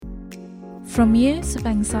From years of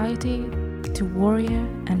anxiety to warrior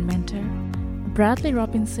and mentor, Bradley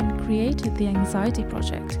Robinson created the Anxiety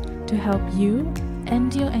Project to help you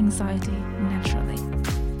end your anxiety naturally.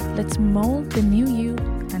 Let's mold the new you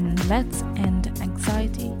and let's end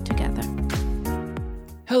anxiety together.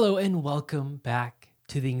 Hello and welcome back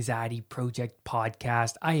to the Anxiety Project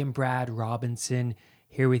podcast. I am Brad Robinson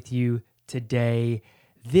here with you today.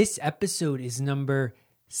 This episode is number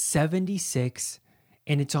 76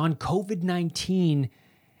 and it's on COVID-19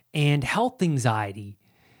 and health anxiety.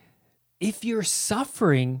 If you're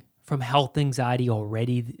suffering from health anxiety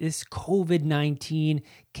already, this COVID-19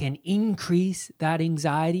 can increase that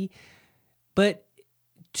anxiety. But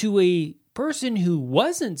to a person who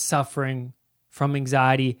wasn't suffering from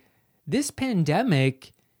anxiety, this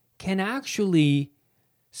pandemic can actually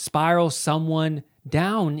spiral someone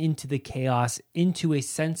down into the chaos, into a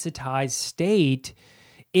sensitized state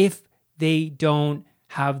if they don't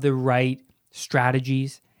have the right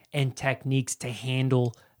strategies and techniques to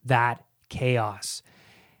handle that chaos.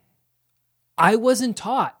 I wasn't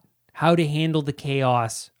taught how to handle the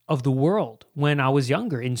chaos of the world when I was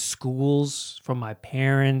younger in schools from my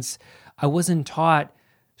parents. I wasn't taught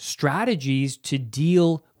strategies to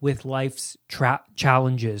deal with life's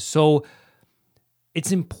challenges. So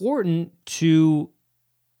it's important to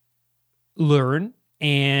learn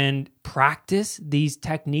and practice these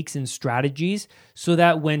techniques and strategies so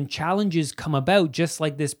that when challenges come about, just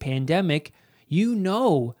like this pandemic, you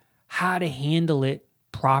know how to handle it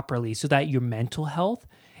properly so that your mental health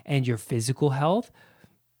and your physical health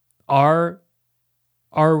are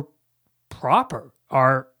proper,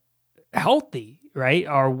 are healthy, right?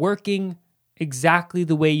 Are working exactly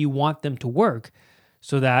the way you want them to work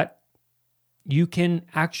so that you can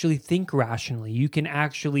actually think rationally. You can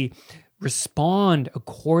actually respond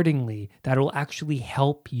accordingly. That will actually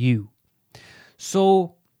help you.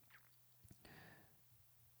 So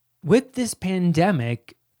with this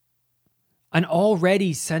pandemic, an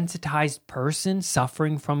already sensitized person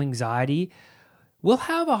suffering from anxiety will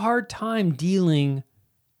have a hard time dealing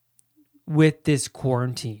with this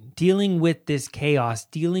quarantine, dealing with this chaos,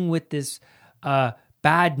 dealing with this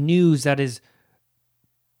bad news that is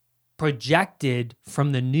projected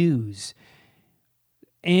from the news.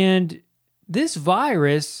 And this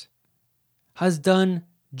virus has done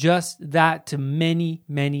just that to many,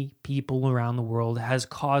 many people around the world. It has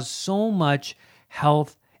caused so much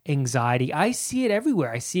health anxiety. I see it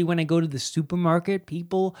everywhere. I see when I go to the supermarket,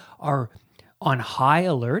 people are on high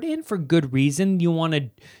alert, and for good reason. You want to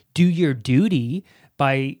do your duty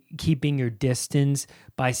by keeping your distance,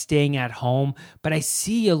 by staying at home. But I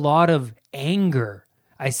see a lot of anger.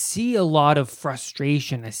 I see a lot of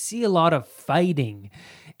frustration. I see a lot of fighting.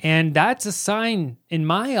 And that's a sign in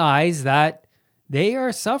my eyes that they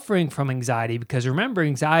are suffering from anxiety, because remember,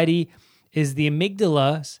 anxiety is the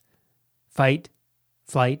amygdala's fight,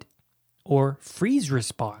 flight, or freeze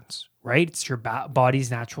response, right? It's your body's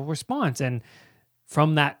natural response. And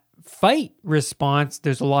from that fight response,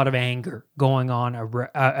 there's a lot of anger going on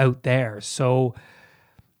out there. So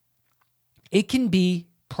it can be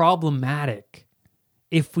problematic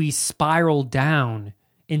if we spiral down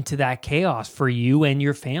into that chaos for you and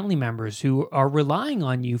your family members who are relying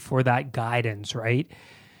on you for that guidance, right?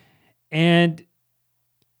 And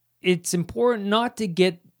it's important not to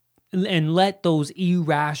get and let those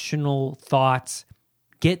irrational thoughts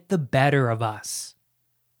get the better of us.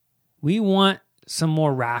 We want some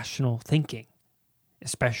more rational thinking,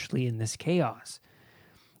 especially in this chaos.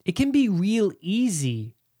 It can be real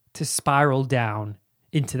easy to spiral down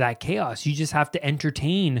into that chaos. You just have to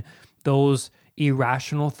entertain those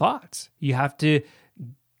irrational thoughts. You have to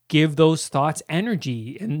give those thoughts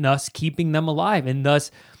energy and thus keeping them alive and thus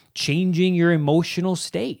changing your emotional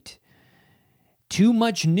state. Too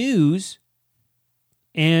much news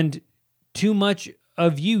and too much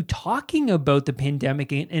of you talking about the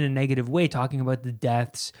pandemic in a negative way, talking about the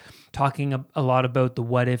deaths, talking a lot about the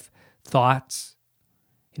what if thoughts.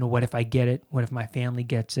 You know, what if I get it? What if my family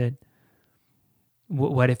gets it?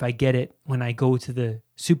 What if I get it when I go to the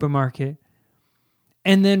supermarket?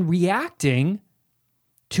 And then reacting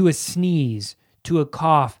to a sneeze, to a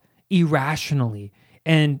cough irrationally.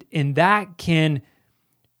 And that can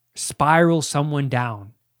spiral someone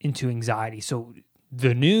down into anxiety. So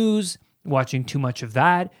the news, watching too much of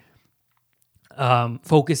that,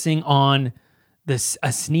 focusing on a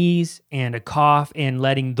sneeze and a cough and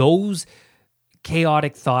letting those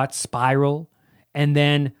chaotic thoughts spiral, and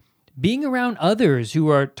then being around others who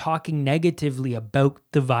are talking negatively about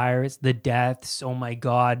the virus, the deaths, oh my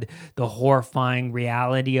God, the horrifying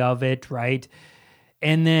reality of it, right?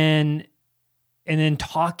 And then and then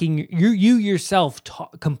talking, you yourself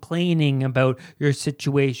complaining about your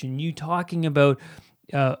situation, you talking about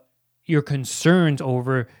your concerns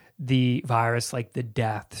over the virus, like the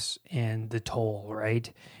deaths and the toll,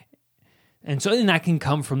 right? And so then that can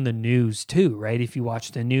come from the news too, right? If you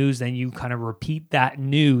watch the news, then you kind of repeat that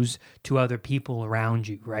news to other people around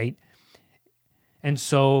you, right? And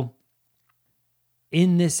so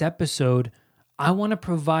in this episode, I want to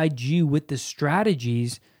provide you with the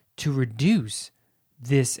strategies to reduce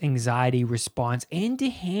this anxiety response and to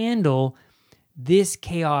handle this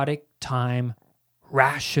chaotic time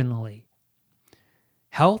rationally.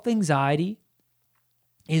 Health anxiety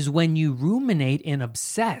is when you ruminate and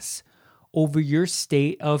obsess over your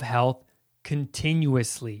state of health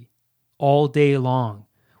continuously all day long.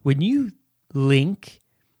 When you link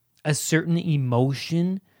a certain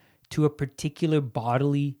emotion to a particular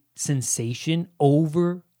bodily sensation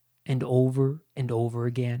over and over and over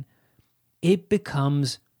again, it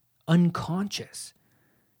becomes unconscious.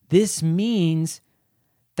 This means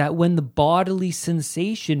that when the bodily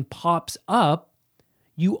sensation pops up,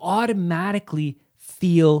 you automatically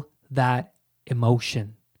feel that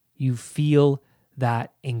emotion. You feel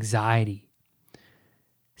that anxiety.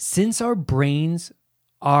 Since our brains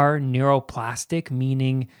are neuroplastic,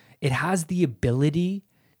 meaning it has the ability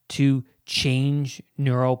to change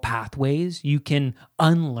neural pathways, you can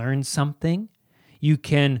unlearn something. You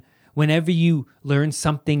can, whenever you learn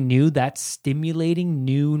something new, that's stimulating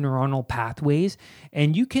new neuronal pathways,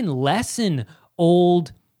 and you can lessen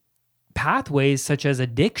old pathways such as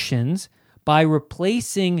addictions by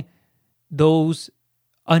replacing those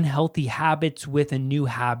unhealthy habits with a new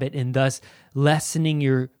habit, and thus lessening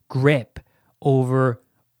your grip over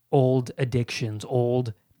old addictions,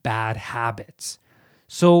 old bad habits.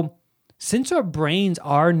 So since our brains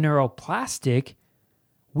are neuroplastic,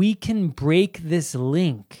 we can break this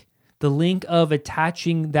link, the link of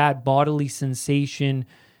attaching that bodily sensation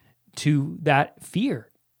to that fear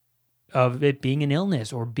of it being an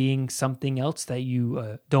illness or being something else that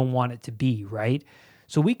you don't want it to be, right?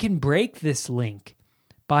 So we can break this link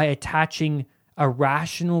by attaching a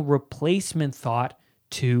rational replacement thought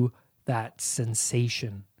to that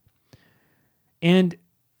sensation. And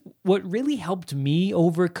what really helped me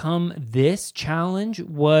overcome this challenge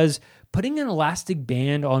was putting an elastic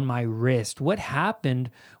band on my wrist. What happened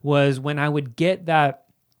was when I would get that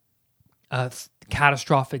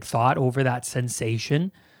catastrophic thought over that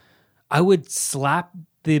sensation, I would slap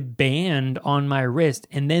the band on my wrist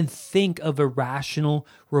and then think of a rational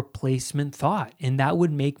replacement thought. And that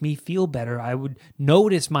would make me feel better. I would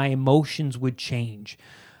notice my emotions would change.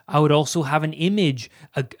 I would also have an image,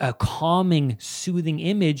 a calming, soothing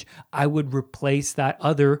image I would replace that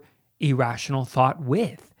other irrational thought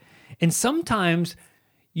with. And sometimes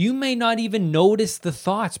you may not even notice the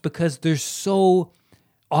thoughts because they're so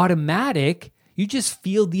automatic. You just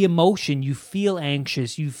feel the emotion. You feel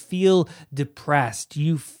anxious. You feel depressed.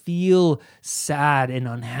 You feel sad and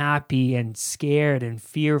unhappy and scared and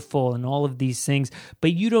fearful and all of these things,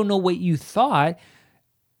 but you don't know what you thought.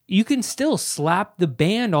 You can still slap the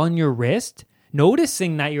band on your wrist,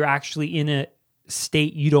 noticing that you're actually in a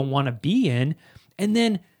state you don't want to be in, and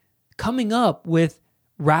then coming up with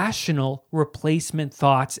rational replacement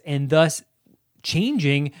thoughts and thus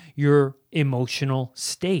changing your emotional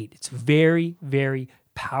state. It's very, very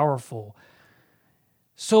powerful.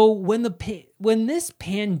 So when this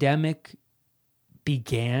pandemic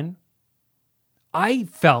began, I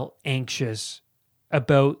felt anxious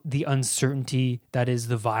about the uncertainty that is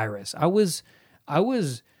the virus. I was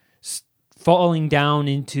falling down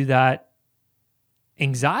into that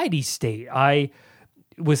anxiety state. I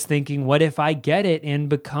was thinking, what if I get it and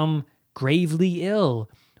become gravely ill?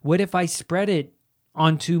 What if I spread it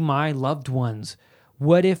onto my loved ones?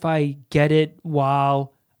 What if I get it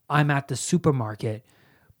while I'm at the supermarket?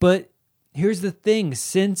 But here's the thing,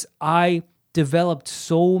 since I developed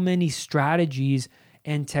so many strategies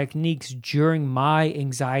and techniques during my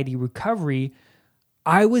anxiety recovery,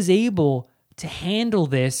 I was able to handle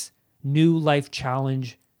this new life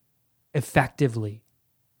challenge effectively.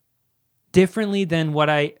 Differently than what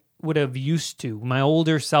I would have used to. My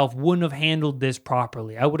older self wouldn't have handled this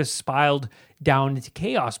properly. I would have spiraled down into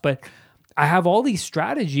chaos. But I have all these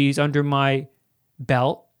strategies under my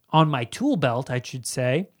belt, on my tool belt, I should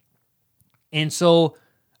say. And so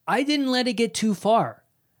I didn't let it get too far.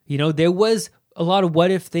 There was a lot of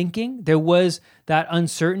what if thinking. There was that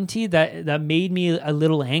uncertainty that made me a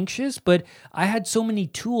little anxious, but I had so many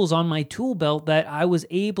tools on my tool belt that I was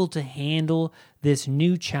able to handle this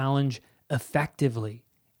new challenge effectively.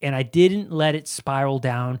 And I didn't let it spiral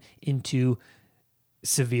down into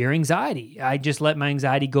severe anxiety. I just let my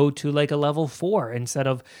anxiety go to like a level 4 instead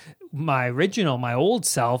of my old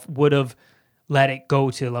self would have let it go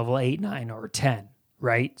to level 8, 9, or 10,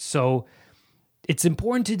 right? So it's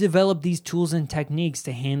important to develop these tools and techniques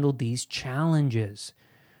to handle these challenges.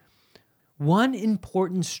 One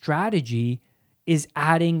important strategy is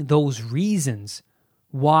adding those reasons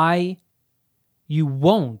why you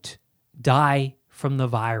won't die from the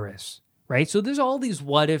virus, right? So there's all these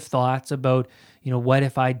what if thoughts about, what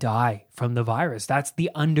if I die from the virus? That's the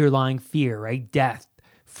underlying fear, right? Death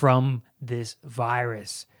from this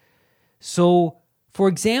virus. So, for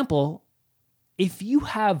example, if you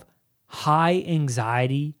have high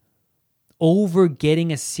anxiety over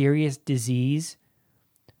getting a serious disease,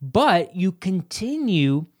 but you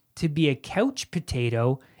continue to be a couch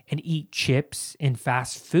potato and eat chips and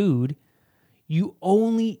fast food, you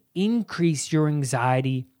only increase your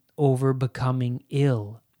anxiety over becoming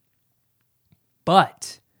ill.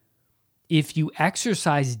 But if you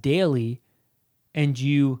exercise daily and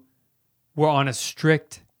you were on a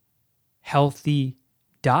strict, healthy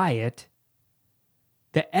diet,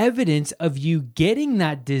 the evidence of you getting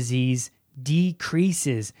that disease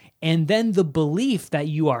decreases, and then the belief that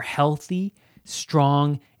you are healthy,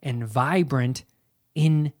 strong, and vibrant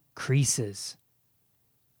increases.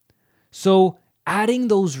 So adding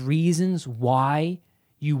those reasons why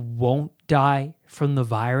you won't die from the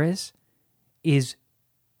virus is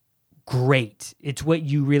great. It's what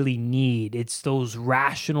you really need. It's those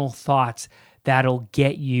rational thoughts that'll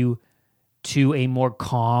get you to a more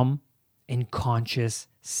calm and conscious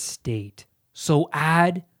state. So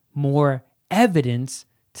add more evidence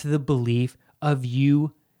to the belief of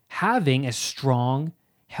you having a strong,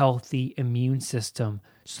 healthy immune system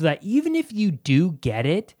so that even if you do get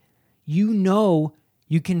it, you know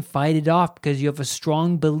you can fight it off because you have a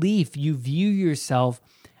strong belief. You view yourself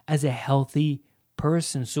as a healthy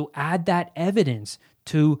person. So add that evidence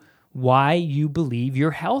to why you believe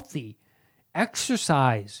you're healthy.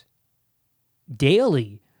 Exercise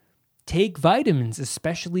daily. Take vitamins,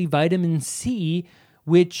 especially vitamin C,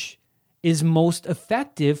 which is most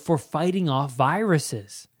effective for fighting off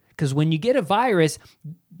viruses. Because when you get a virus,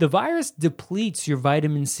 the virus depletes your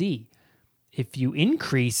vitamin C. If you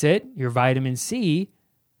increase it, your vitamin C,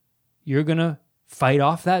 you're going to fight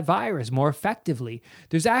off that virus more effectively.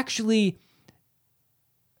 There's actually,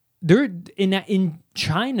 in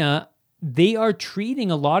China, they are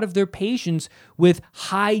treating a lot of their patients with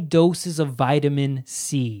high doses of vitamin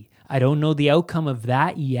C. I don't know the outcome of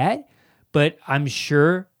that yet, but I'm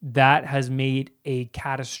sure that has made a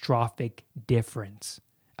catastrophic difference,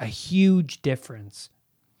 a huge difference.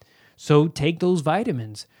 So take those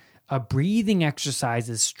vitamins. Breathing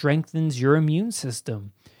exercises strengthens your immune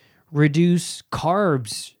system. Reduce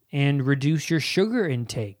carbs and reduce your sugar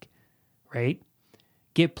intake, right?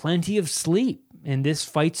 Get plenty of sleep, and this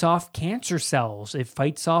fights off cancer cells. It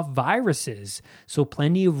fights off viruses. So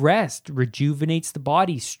plenty of rest rejuvenates the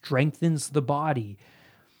body, strengthens the body.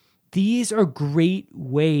 These are great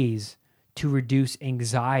ways to reduce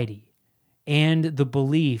anxiety and the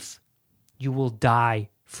belief you will die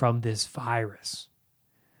from this virus.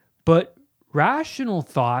 But rational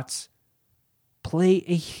thoughts play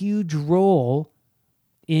a huge role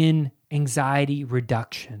in anxiety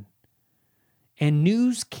reduction. And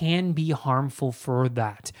news can be harmful for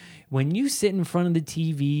that. When you sit in front of the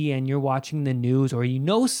TV and you're watching the news, or you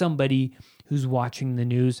know somebody who's watching the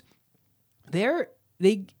news, they're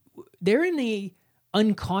in a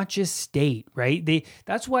unconscious state, right?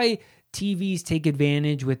 That's why TVs take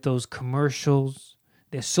advantage with those commercials.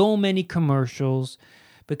 There's so many commercials.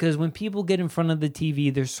 Because when people get in front of the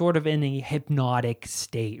TV, they're sort of in a hypnotic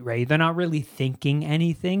state, right? They're not really thinking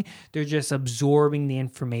anything. They're just absorbing the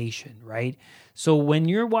information, right? So when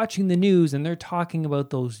you're watching the news and they're talking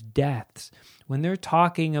about those deaths, when they're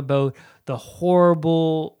talking about the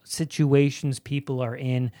horrible situations people are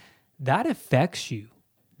in, that affects you.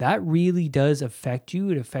 That really does affect you.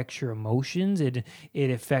 It affects your emotions. It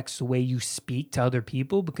affects the way you speak to other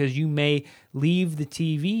people, because you may leave the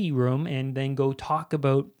TV room and then go talk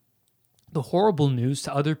about the horrible news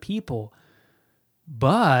to other people.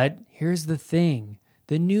 But here's the thing.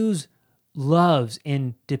 The news loves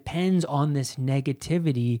and depends on this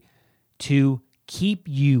negativity to keep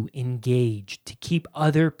you engaged, to keep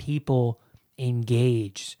other people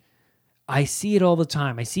engaged. I see it all the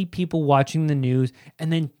time. I see people watching the news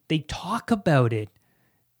and then they talk about it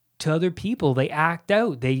to other people. They act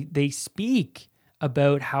out. They speak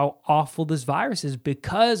about how awful this virus is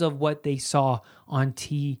because of what they saw on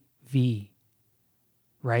TV,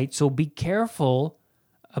 right? So be careful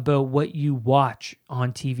about what you watch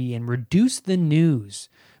on TV and reduce the news,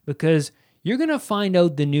 because You're going to find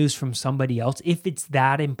out the news from somebody else if it's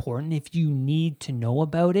that important. If you need to know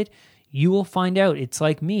about it, you will find out. It's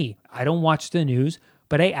like me. I don't watch the news,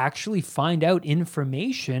 but I actually find out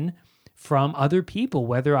information from other people.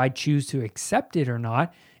 Whether I choose to accept it or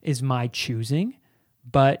not is my choosing,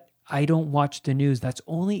 but I don't watch the news. That's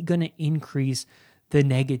only going to increase the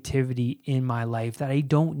negativity in my life that I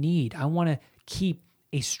don't need. I want to keep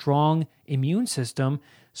a strong immune system,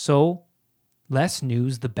 so less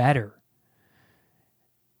news, the better.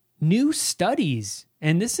 New studies,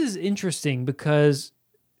 and this is interesting because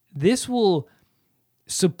this will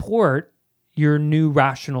support your new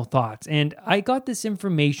rational thoughts. And I got this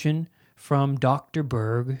information from Dr.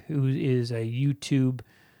 Berg, who is a YouTuber,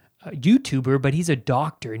 but he's a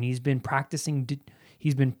doctor, and he's been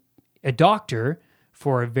a doctor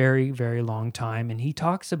for a very, very long time. And he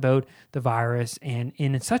talks about the virus and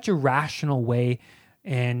in such a rational way,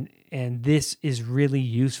 and this is really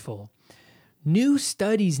useful. New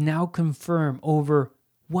studies now confirm over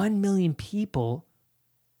 1 million people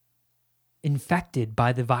infected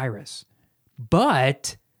by the virus.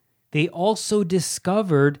 But they also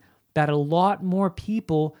discovered that a lot more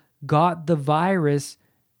people got the virus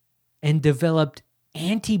and developed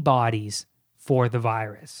antibodies for the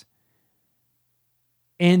virus.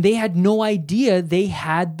 And they had no idea they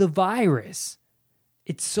had the virus.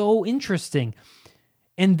 It's so interesting.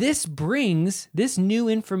 And this new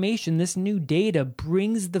information, this new data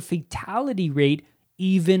brings the fatality rate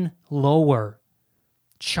even lower.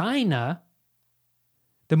 China,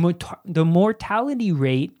 the mortality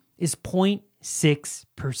rate is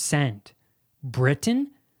 0.6%.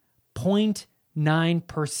 Britain,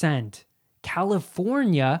 0.9%.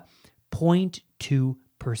 California,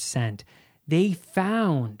 0.2%. They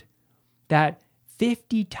found that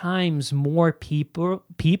 50 times more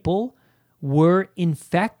people were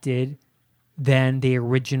infected than they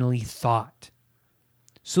originally thought.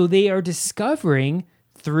 So they are discovering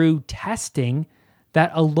through testing that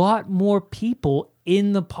a lot more people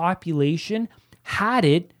in the population had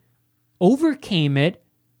it, overcame it,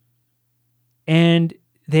 and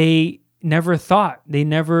they never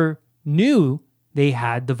knew they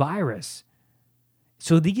had the virus.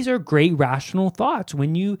 So these are great rational thoughts.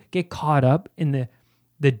 When you get caught up in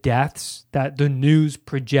the deaths that the news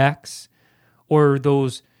projects, or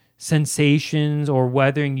those sensations, or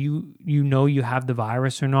whether you know you have the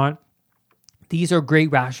virus or not, these are great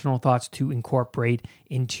rational thoughts to incorporate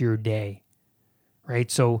into your day, right?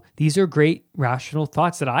 So these are great rational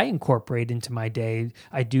thoughts that I incorporate into my day.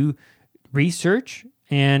 I do research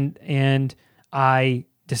and I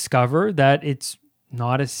discover that it's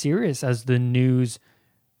not as serious as the news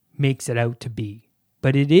makes it out to be.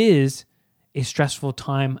 But it is a stressful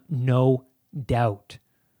time, no doubt.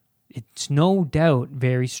 It's no doubt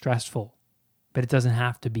very stressful, but it doesn't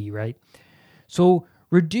have to be, right? So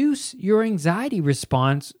reduce your anxiety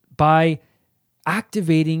response by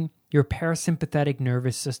activating your parasympathetic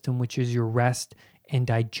nervous system, which is your rest and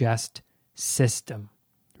digest system,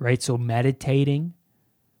 right? So meditating,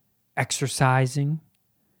 exercising,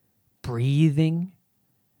 breathing,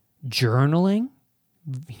 journaling,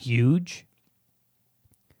 huge.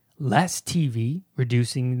 Less TV,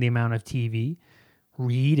 reducing the amount of TV.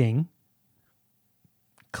 Reading,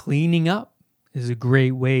 cleaning up is a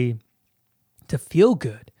great way to feel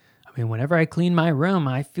good. I mean, whenever I clean my room,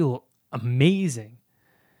 I feel amazing.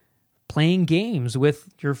 Playing games with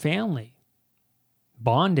your family,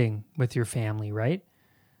 bonding with your family, right?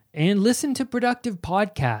 And listen to productive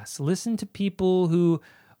podcasts. Listen to people who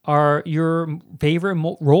are your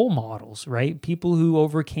favorite role models, right? People who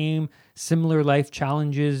overcame similar life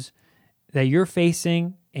challenges that you're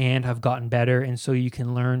facing and have gotten better, and so you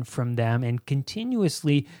can learn from them and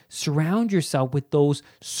continuously surround yourself with those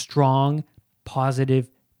strong, positive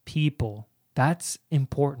people. That's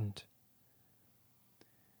important.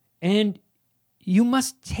 And you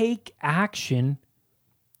must take action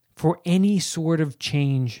for any sort of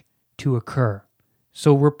change to occur.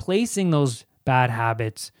 So replacing those bad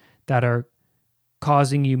habits that are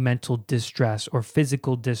causing you mental distress or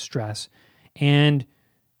physical distress, and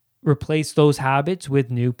replace those habits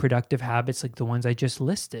with new productive habits like the ones I just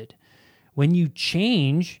listed. When you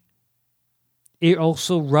change, it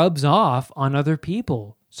also rubs off on other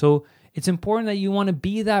people. So it's important that you want to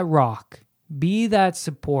be that rock, be that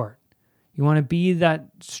support. You want to be that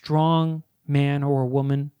strong man or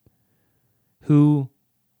woman who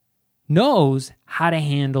knows how to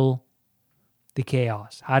handle the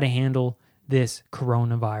chaos, how to handle this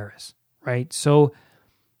coronavirus, right? So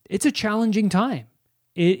it's a challenging time.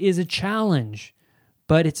 It is a challenge,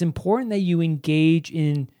 but it's important that you engage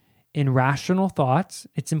in in rational thoughts.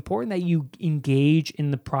 It's important that you engage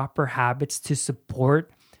in the proper habits to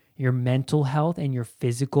support your mental health and your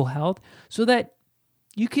physical health so that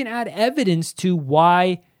you can add evidence to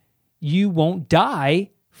why you won't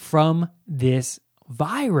die from this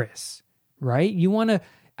virus, right? You want to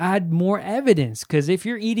add more evidence, because if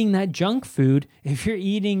you're eating that junk food, if you're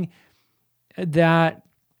eating that,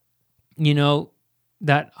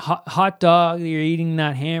 that hot dog, you're eating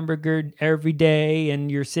that hamburger every day, and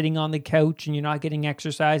you're sitting on the couch and you're not getting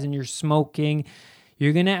exercise and you're smoking,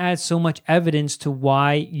 you're going to add so much evidence to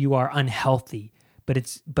why you are unhealthy.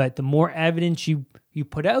 But the more evidence you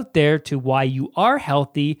put out there to why you are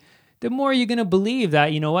healthy, the more you're going to believe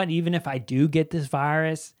that, even if I do get this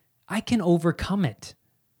virus, I can overcome it.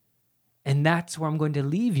 And that's where I'm going to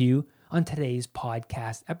leave you on today's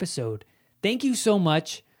podcast episode. Thank you so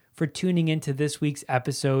much for tuning into this week's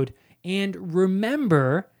episode. And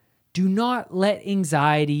remember, do not let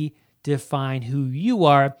anxiety define who you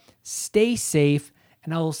are. Stay safe,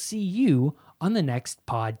 and I will see you on the next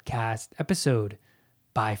podcast episode.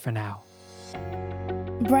 Bye for now.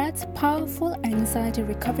 Brad's powerful anxiety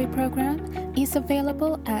recovery program is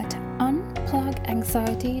available at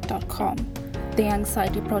unpluganxiety.com. The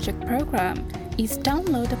Anxiety Project program is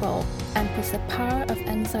downloadable and puts the power of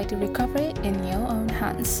anxiety recovery in your own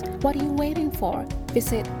hands. What are you waiting for?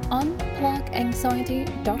 Visit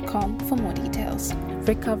unpluganxiety.com for more details.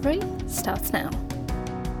 Recovery starts now.